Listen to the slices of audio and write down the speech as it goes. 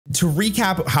to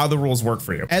recap how the rules work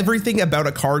for you, everything about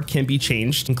a card can be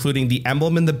changed, including the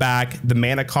emblem in the back, the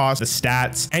mana cost, the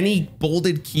stats, any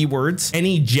bolded keywords,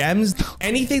 any gems,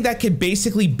 anything that could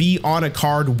basically be on a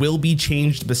card will be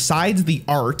changed besides the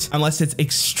art, unless it's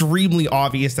extremely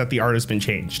obvious that the art has been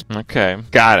changed. Okay,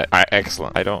 got it.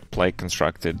 Excellent. I don't play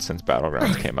Constructed since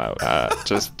Battlegrounds came out.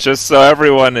 Just so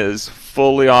everyone is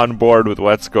fully on board with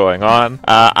what's going on.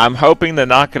 I'm hoping to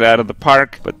knock it out of the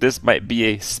park, but this might be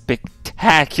a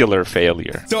spectacular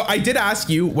failure. So I did ask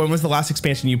you, when was the last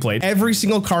expansion you played? Every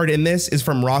single card in this is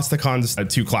from Rastakon's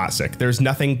 2 Classic. There's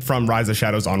nothing from Rise of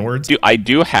Shadows onwards. I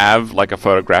do have like a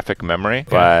photographic memory,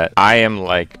 but I am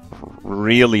like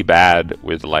really bad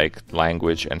with like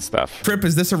language and stuff. Kripp,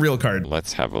 is this a real card?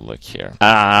 Let's have a look here.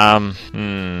 I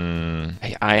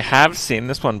have seen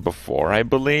this one before, I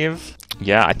believe.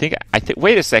 Yeah, I think,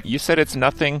 wait a sec, you said it's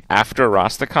nothing after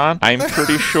Rastakhan? I'm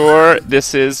pretty sure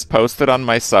this is posted on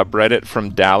my subreddit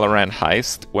from Rarran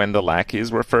Heist when the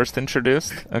lackeys were first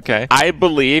introduced. Okay. I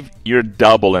believe you're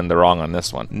double in the wrong on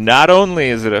this one. Not only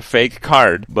is it a fake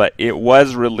card, but it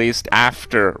was released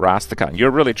after Rastakhan. You're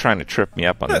really trying to trip me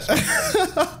up on this one.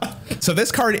 So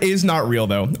this card is not real,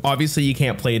 though. Obviously, you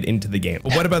can't play it into the game.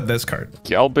 But what about this card?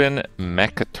 Gelbin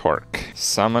Mechatork.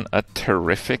 Summon a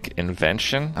terrific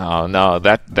invention. Oh no,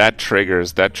 that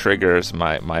triggers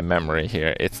my memory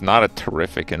here. It's not a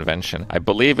terrific invention. I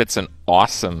believe it's an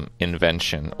awesome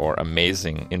invention or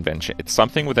amazing invention. It's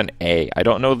something with an A. I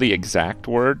don't know the exact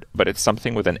word, but it's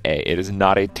something with an A. It is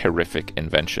not a terrific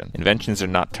invention. Inventions are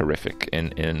not terrific in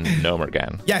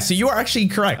Nomergan. Yeah, so you are actually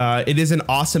correct. It is an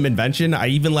awesome invention. I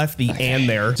even left the and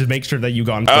there to make sure that you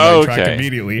got on the right track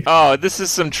immediately. Oh, this is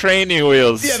some training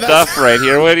wheels stuff right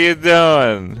here. What are you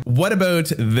doing? What about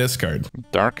this card?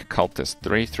 Dark Cultist,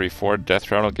 3/3/4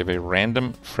 Death Rattle. Give a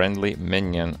random friendly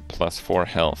minion +4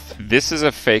 health. This is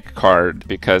a fake card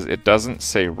because it doesn't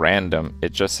say random.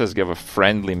 It just says give a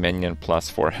friendly minion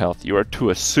 +4 health. You are to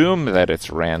assume that it's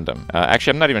random.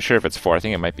 Actually, I'm not even sure if it's 4. I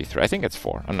think it might be 3. I think it's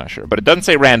 4. I'm not sure. But it doesn't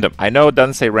say random. I know it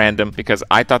doesn't say random because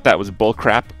I thought that was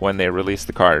bullcrap when they released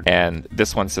the card. And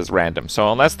this one says random.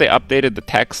 So unless they updated the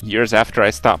text years after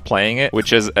I stopped playing it,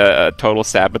 which is a total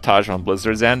sabotage on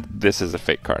Blizzard's end, this is a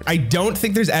fake card. I don't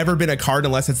think there's ever been a card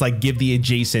unless it's like give the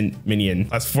adjacent minion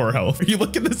 +4 health. Are you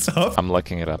looking this up? I'm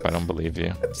looking it up. I don't believe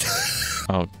you.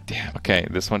 Oh, damn. Okay,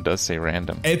 this one does say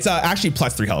random. It's actually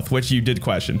 +3 health, which you did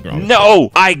question. No,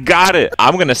 I got it.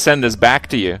 I'm going to send this back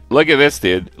to you. Look at this,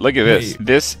 dude. Look at this.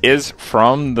 This is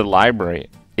from the library.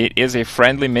 It is a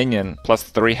friendly minion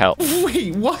 +3 health.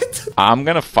 Wait, what? I'm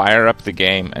gonna fire up the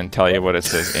game and tell you what it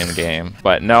says in game.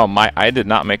 But no, I did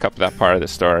not make up that part of the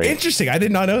story. Interesting. I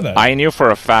did not know that. I knew for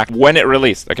a fact when it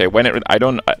released. Okay, when it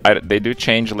they do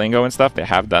change lingo and stuff. They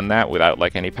have done that without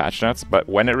like any patch notes. But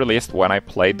when it released, when I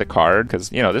played the card,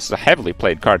 because you know this is a heavily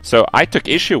played card, so I took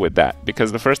issue with that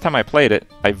because the first time I played it,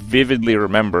 I vividly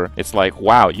remember it's like,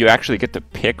 wow, you actually get to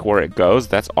pick where it goes.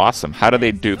 That's awesome. How do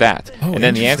they do that? Oh, and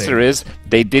then the answer is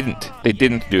they didn't. They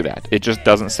didn't do that. It just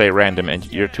doesn't say random, and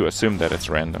you're to assume that it's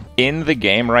random. In the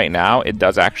game right now, it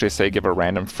does actually say give a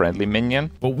random friendly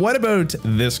minion. But what about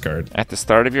this card? At the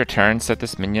start of your turn, set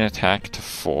this minion attack to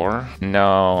 4.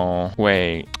 No.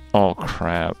 Wait. Oh,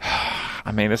 crap.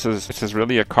 I mean, this is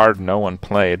really a card no one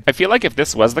played. I feel like if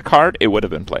this was the card, it would have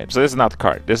been played. So this is not the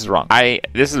card. This is wrong.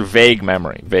 This is vague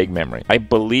memory. Vague memory. I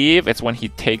believe it's when he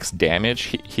takes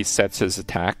damage, he sets his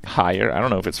attack higher. I don't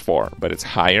know if it's 4, but it's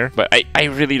higher. But I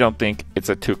really don't think it's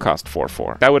a 2-cost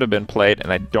 4/4. That would have been played,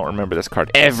 and I don't remember this card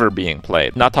ever being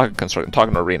played. Not talking construct, I'm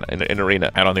talking arena. In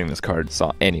arena, I don't think this card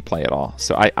saw any play at all.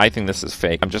 So I think this is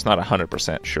fake. I'm just not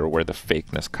 100% sure where the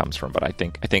fakeness comes from, but I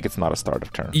think it's not a start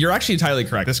of turn. You're actually entirely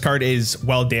correct. This card is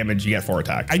well damaged, you get 4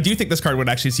 attack. I do think this card would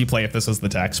actually see play if this was the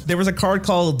text. There was a card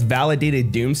called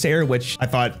Validated Doomsayer, which I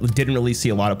thought didn't really see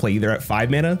a lot of play either at 5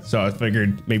 mana. So I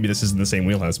figured maybe this isn't the same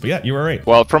wheelhouse, but yeah, you were right.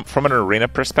 Well, from an arena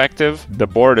perspective, the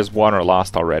board is won or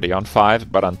lost already on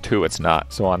 5, but on 2 it's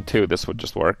not. So on 2 this would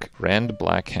just work. Rand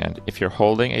Blackhand. If you're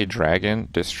holding a dragon,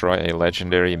 destroy a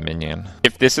legendary minion.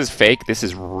 If this is fake, this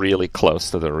is really close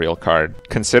to the real card.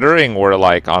 Considering we're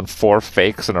like on 4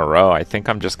 fakes in a row, I think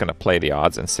I'm just gonna play the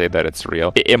odds and say that it's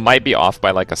real. It might be off by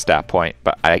like a stat point,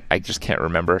 but I just can't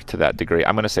remember to that degree.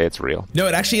 I'm gonna say it's real. No,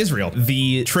 it actually is real.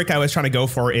 The trick I was trying to go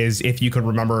for is if you could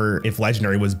remember if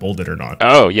legendary was bolded or not.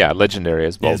 Oh yeah, legendary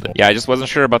is bolded. Yeah, I just wasn't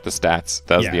sure about the stats.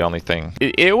 That was the only thing.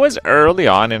 It was early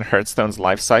on in Hearthstone's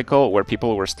life cycle where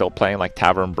people were still playing like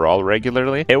Tavern Brawl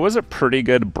regularly. It was a pretty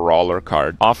good brawler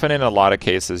card. Often in a lot of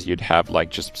cases you'd have like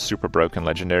just super broken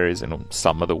legendaries in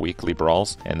some of the weekly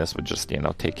brawls, and this would just, you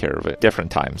know, take care of it.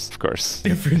 Different times, of course.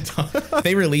 Different times. If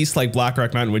they released like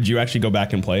Blackrock Mountain, would you actually go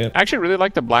back and play it? I actually really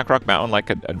like the Blackrock Mountain like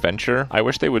adventure. I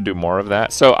wish they would do more of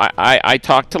that. So I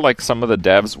talked to like some of the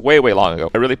devs way long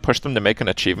ago. I really pushed them to make an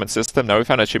achievement system. Now we've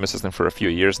had an achievement system for a few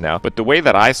years now, but the way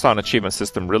that I saw an achievement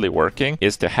system really working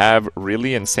is to have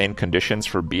really insane conditions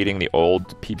for beating the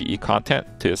old PvE content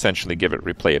to essentially give it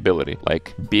replayability.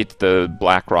 Like beat the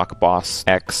Blackrock boss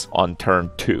X on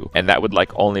turn 2, and that would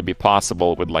like only be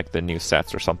possible with like the new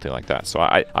sets or something like that. So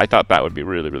I thought that would be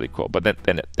really cool, but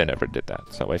then they never did that.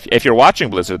 So if you're watching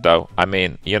Blizzard though, I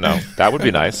mean, you know, that would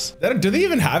be nice. Do they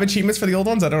even have achievements for the old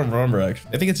ones? I don't remember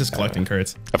actually. I think it's just collecting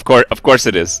cards. Of course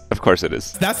it is. Of course it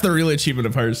is. That's the real achievement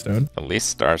of Hearthstone.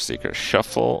 Elise Starseeker,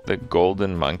 shuffle the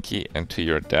golden monkey into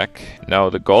your deck. No,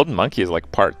 the golden monkey is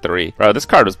like part 3. Bro, this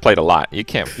card was played a lot. You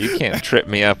can't trip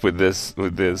me up with this.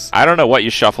 I don't know what you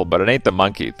shuffle, but it ain't the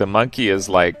monkey. The monkey is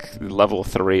like level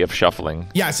 3 of shuffling.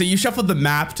 Yeah, so you shuffle the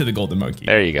map to the golden monkey.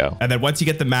 There you go. And then once you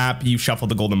get the map, you shuffle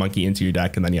the golden monkey into your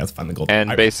deck, and then you have to find the golden.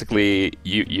 And basically,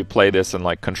 you play this in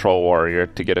like Control Warrior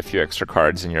to get a few extra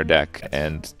cards in your deck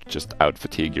and just out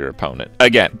fatigue your opponent.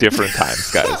 Again, different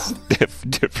times, guys.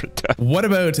 Different times. What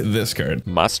about this card?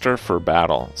 Muster for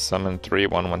battle. Summon 3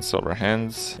 1/1 silver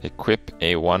hands. Equip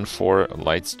a 1/4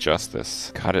 Lights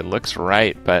Justice. God, it looks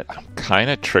right, but I'm kind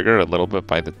of triggered a little bit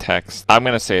by the text. I'm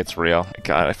gonna say it's real.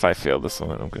 God, if I fail this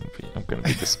one, I'm gonna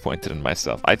be disappointed in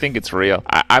myself. I think it's real.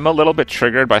 I'm a little bit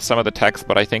triggered by some of the text,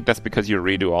 but I think that's because you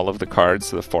redo all of the cards,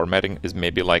 so the formatting is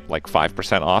maybe like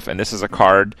 5% off. And this is a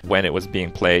card when it was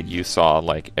being played, you saw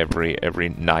like every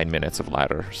 9 minutes of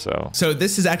ladder. So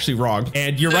this is actually wrong,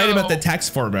 and you're right about the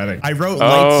text formatting. I wrote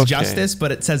Lights Justice,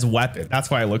 but it says weapon. That's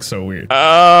why it looks so weird.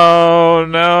 Oh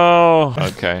no.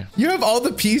 Okay. You have all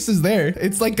the pieces there.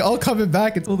 It's like all coming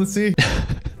back. It's all to see.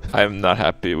 I'm not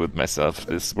happy with myself.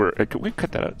 Can we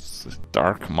cut that out?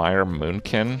 Dark Mire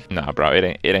Moonkin? Nah, bro,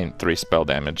 it ain't 3 spell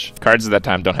damage. Cards at that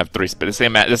time don't have 3 spell. This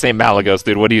ain't Malagos,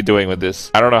 dude. What are you doing with this?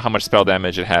 I don't know how much spell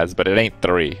damage it has, but it ain't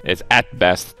 3. It's at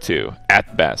best 2.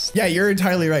 At best. Yeah, you're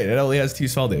entirely right. It only has 2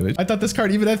 spell damage. I thought this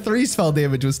card even at 3 spell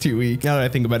damage was too weak. Now that I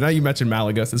think about it, now you mentioned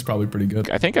Malagos, it's probably pretty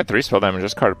good. I think at 3 spell damage,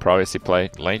 this card would probably see play.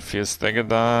 Light Fuse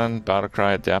Stegodon,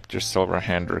 Battlecry, Adapt your Silver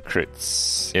Hand or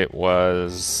crits. It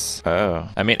was... Oh.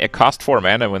 I mean, it cost 4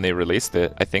 mana when they released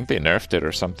it. I think they nerfed it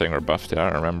or something, or buffed it. I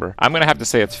don't remember. I'm gonna have to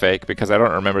say it's fake because I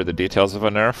don't remember the details of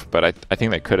a nerf, but I think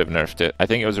they could have nerfed it. I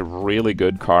think it was a really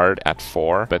good card at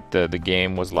 4, but the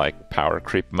game was like power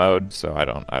creep mode, so I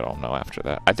don't know after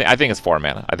that. I think it's 4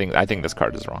 mana. I think this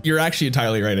card is wrong. You're actually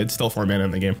entirely right. It's still 4 mana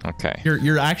in the game. Okay.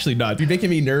 You're actually not. You're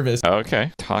making me nervous.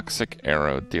 Okay. Toxic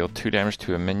Arrow. Deal 2 damage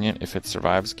to a minion. If it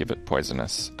survives, give it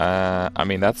poisonous. I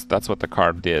mean, that's what the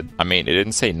card did. I mean, it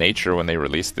didn't say nature when they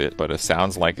released it, but it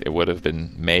sounds like it would have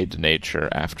been made nature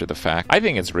after the fact. I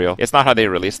think it's real. It's not how they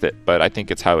released it, but I think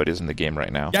it's how it is in the game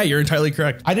right now. Yeah, you're entirely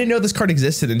correct. I didn't know this card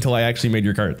existed until I actually made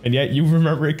your card, and yet you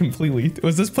remember it completely.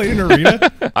 Was this played in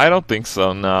Arena? I don't think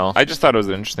so, no. I just thought it was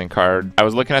an interesting card. I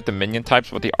was looking at the minion types,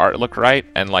 but the art looked right,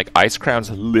 and like Ice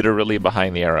Crown's literally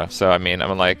behind the arrow. So I mean,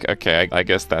 I'm like, okay, I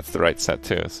guess that's the right set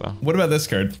too. So what about this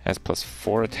card? Has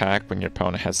 +4 attack when your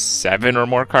opponent has 7 or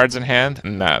more cards in hand.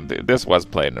 Nah, dude, this was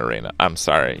played in Arena. I'm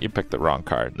sorry, you picked the wrong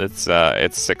card. It's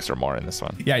 6 or more in this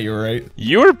one. Yeah, you were right.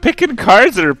 You were picking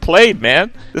cards that are played,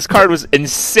 man. This card was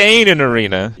insane in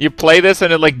Arena. You play this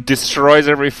and it like destroys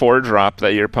every 4-drop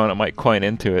that your opponent might coin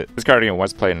into it. This card even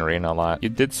was played in Arena a lot. You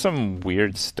did some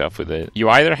weird stuff with it. You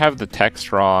either have the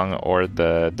text wrong or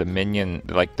the minion,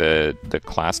 like the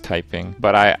class typing.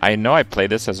 But I know I play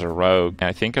this as a rogue and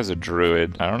I think as a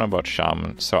druid. I don't know about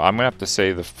shaman. So I'm gonna have to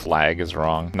say the flag is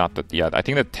wrong. Not that, yeah, I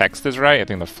think the text is right. I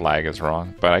think the flag is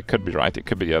wrong. But I could be right. It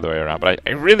could be the other way around. But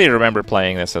I really remember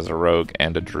playing this as a rogue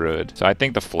and a druid. So I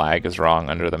think the flag is wrong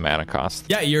under the mana cost.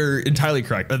 Yeah, you're entirely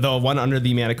correct. The one under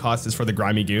the mana cost is for the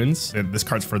Grimy Goons. This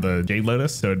card's for the Jade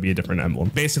Lotus, so it'd be a different emblem.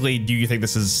 Basically, do you think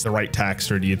this is the right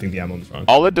text or do you think the emblem is wrong?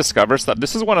 All the Discover stuff,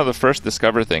 this is one of the first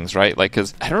Discover things, right? Like,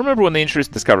 because I don't remember when they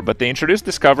introduced Discover, but they introduced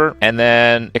Discover and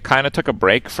then it kind of took a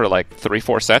break for like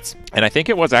 3-4 sets. And I think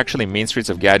it was actually Mean Streets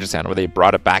of Gadgetzan where they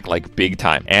brought it back like big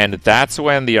time. And that's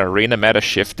when the Arena meta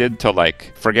shifted to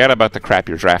like, forget about the crap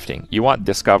you're drafting. You want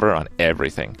Discover on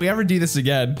everything. If we ever do this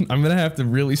again, I'm gonna have to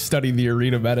really study the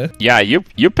Arena meta. Yeah, you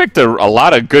picked a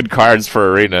lot of good cards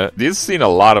for Arena. These seen a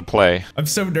lot of play. I'm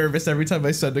so nervous every time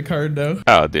I send a card now.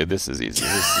 Oh, dude, this is easy.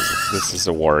 This is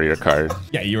a warrior card.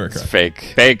 Yeah, you were correct.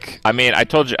 It's fake. I mean, I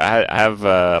told you I have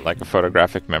like a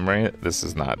photographic memory. This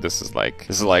is not. This is like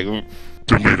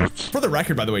Delete it. For the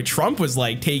record, by the way, Trump was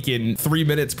like taking 3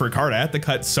 minutes per card. I had to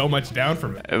cut so much down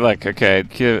from it. Like, okay,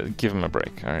 give him a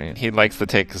break. All right. He likes to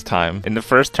take his time. In the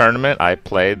first tournament I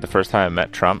played, the first time I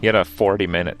met Trump, he had a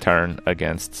 40-minute turn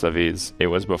against Saviz. It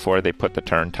was before they put the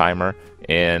turn timer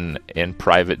in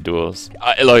private duels.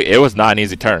 Look, it was not an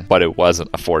easy turn, but it wasn't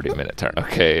a 40-minute turn.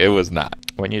 Okay, it was not.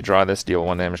 When you draw this, deal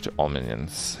 1 damage to all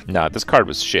minions. Nah, this card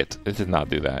was shit. It did not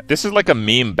do that. This is like a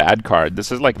meme bad card.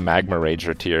 This is like Magma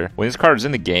Rager tier. When this card was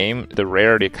in the game, the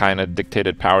rarity kind of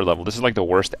dictated power level. This is like the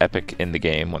worst epic in the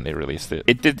game when they released it.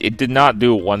 It did not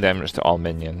do 1 damage to all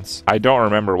minions. I don't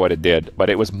remember what it did, but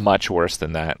it was much worse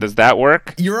than that. Does that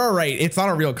work? You're all right. It's not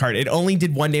a real card. It only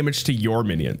did 1 damage to your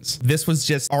minions. This was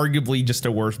just arguably just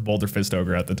a worse Boulder Fist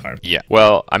Ogre at the time. Yeah.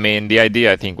 Well, I mean, the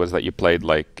idea I think was that you played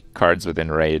like cards within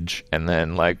rage and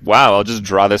then like, wow, I'll just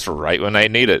draw this right when I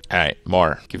need it. All right,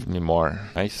 more. Give me more.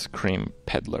 Ice Cream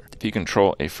Peddler. If you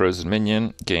control a frozen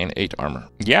minion, gain 8 armor.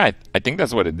 Yeah, I think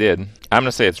that's what it did. I'm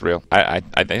gonna say it's real. I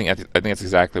think that's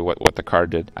exactly what the card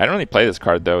did. I don't really play this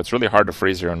card though. It's really hard to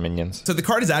freeze your own minions. So the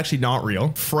card is actually not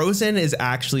real. Frozen is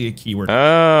actually a keyword.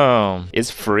 Oh, is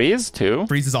freeze too?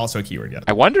 Freeze is also a keyword, yeah.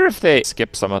 I wonder if they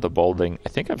skip some of the bolding. I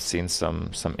think I've seen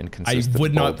some inconsistent. I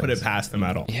would not boldings. put it past them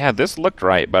at all. Yeah, this looked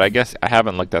right, but I guess I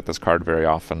haven't looked at this card very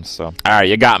often. So, all right,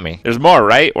 you got me. There's more,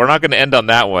 right? We're not gonna end on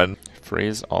that one.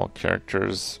 Freeze all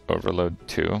characters, overload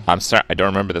 2. I'm sorry, I don't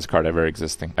remember this card ever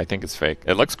existing. I think it's fake.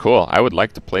 It looks cool. I would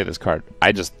like to play this card.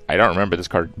 I don't remember this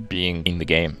card being in the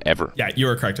game ever. Yeah, you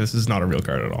are correct. This is not a real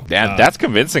card at all. Damn, that's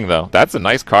convincing though. That's a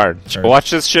nice card. Sure.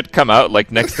 Watch this shit come out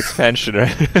like next expansion.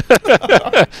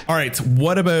 All right,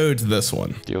 what about this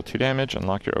one? Deal 2 damage,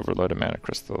 unlock your overloaded mana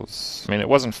crystals. I mean, it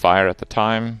wasn't fire at the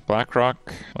time.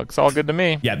 Blackrock looks all good to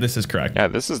me. Yeah, this is correct. Yeah,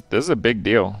 this is a big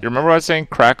deal. You remember I was saying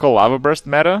Crackle Lava Burst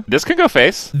meta? This can go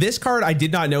face. This card, I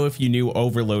did not know if you knew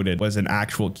overloaded was an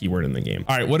actual keyword in the game.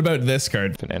 All right, what about this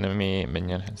card? If an enemy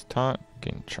minion has taunt,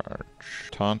 gain charge.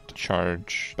 Taunt,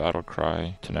 charge, battle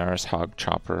cry, Tanaris Hog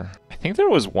Chopper. I think there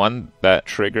was one that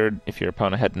triggered if your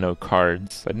opponent had no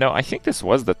cards. But no, I think this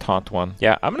was the taunt one.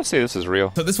 Yeah, I'm gonna say this is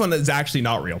real. So this one is actually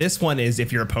not real. This one is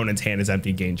if your opponent's hand is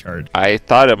empty, gain charge. I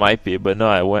thought it might be, but no,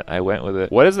 I went with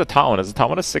it. What is the taunt one? Is the taunt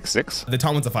one a 6/6? The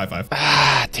taunt one's a 5/5.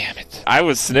 Ah, damn it. I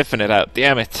was sniffing it out.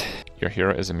 Damn it. Your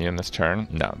hero is immune this turn?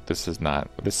 No, this is not.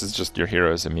 This is just your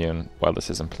hero is immune while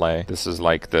this is in play. This is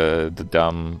like the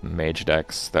dumb mage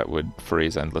decks that would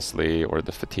freeze endlessly, or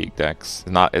the fatigue decks.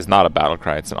 It's not a battle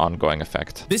cry, it's an ongoing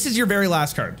effect. This is your very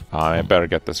last card. I better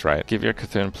get this right. Give your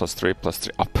Cthulhu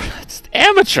 +3/+3. Oh, it's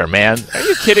amateur, man. Are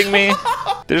you kidding me?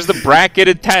 There's the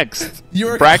bracketed text.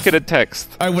 Bracketed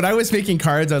text. When I was making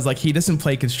cards, I was like, he doesn't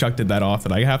play constructed that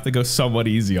often. I have to go somewhat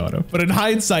easy on him. But in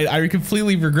hindsight, I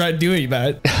completely regret doing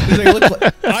that.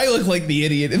 I look like the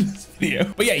idiot in this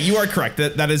video. But yeah, you are correct.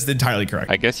 That is entirely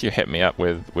correct. I guess you hit me up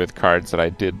with cards that I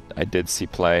did see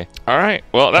play. All right.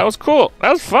 Well, that was cool.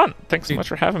 That was fun. Thanks so much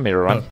for having me, Rarran.